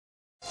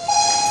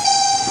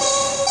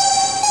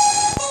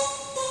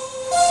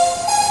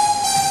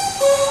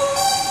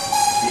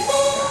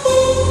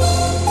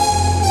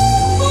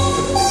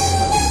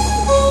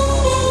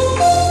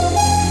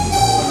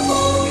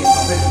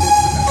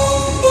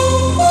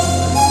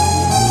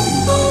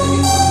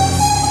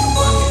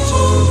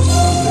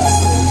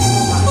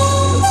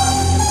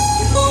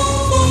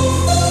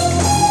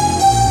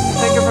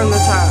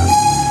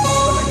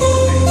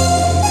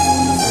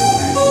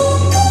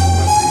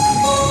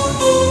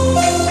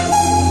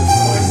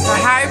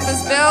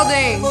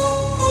building.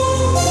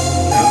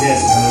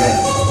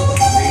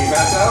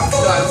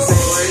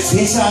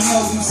 Bitch, I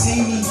know you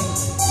see me.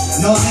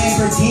 No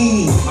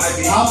Lamborghini.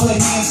 I'll put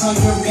hands on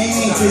your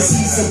man, cause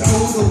he's a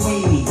Buddha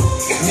weenie.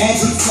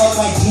 Magic flow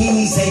like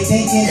genies, they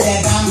thinking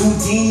that I'm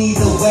Houdini.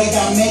 The way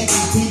I'm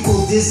making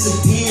people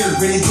disappear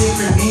with a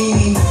different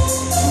meaning.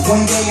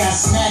 One day I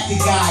smacked a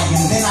guy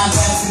and then I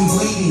left him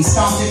bleeding.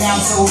 Stomped him out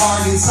so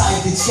hard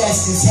inside the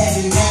chest his head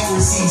and neck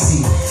was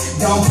easy.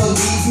 Don't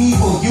believe me?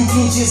 Well, you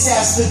can just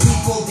ask the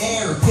people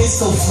there.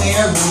 Pistol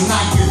flare will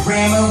knock your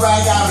grandma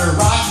right out her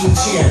rocking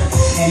chair.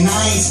 And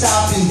I ain't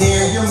stopping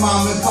there. Your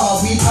mama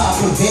called me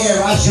Papa Bear.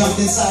 I jumped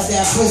inside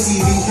that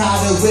pussy, then caught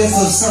a whiff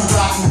of some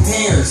rotten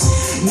pears.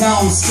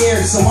 Now I'm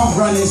scared, so I'm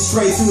running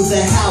straight through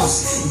the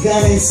house.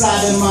 Gun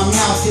inside of my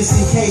mouth just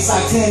in case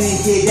I couldn't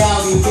get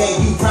out. And yeah,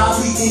 you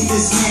probably think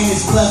this man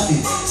is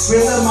bluffing.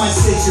 Skrilla might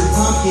spit your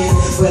pumpkin,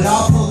 but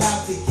I'll pull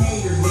out the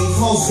cater. Leave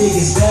holes big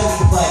as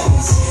belly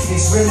buttons.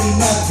 It's really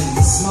nothing.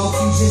 Smoke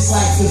you just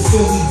like the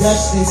Philly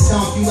Dutchman.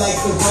 Stomp you like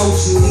the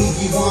roach and leave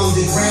you on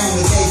the ground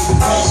with a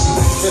concussion.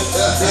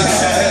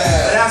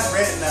 That's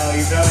written though,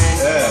 you feel me?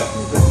 Yeah,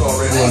 that's all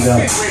written.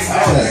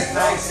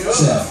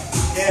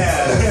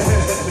 Yeah.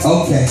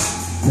 Okay.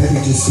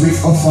 Maybe just 3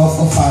 or 4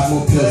 or 5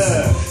 more pills.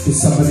 If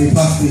somebody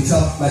possibly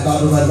tough, my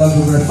daughter, I love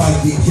her, if I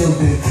get killed,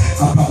 then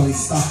I'm probably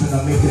stopping.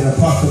 I'm making a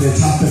profit and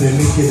topping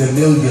and making $1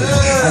 million.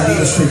 I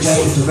need a straight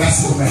jacket to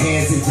wrestle with my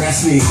hands and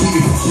grasp me and keep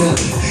me from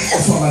killing.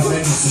 That's why my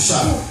vengeance is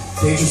shot.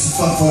 Dangerous as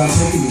fuck while I'm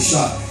taking me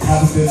shot.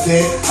 Haven't been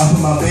fed, up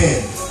in my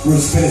bed. Real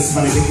spinning,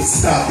 somebody make it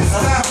stop.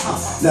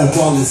 That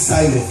wall is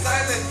silent.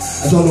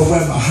 I don't know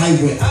where my high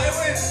went.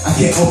 I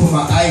can't open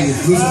my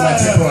eyelids. Losing my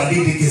temper, I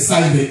need to get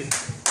silent.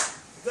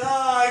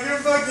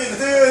 You're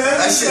fucking dude.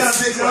 That shit's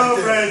sick right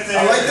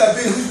there. I like that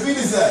beat. Whose beat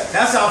is that?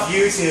 That's off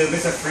YouTube.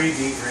 It's a free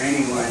beat for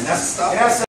anyone. That's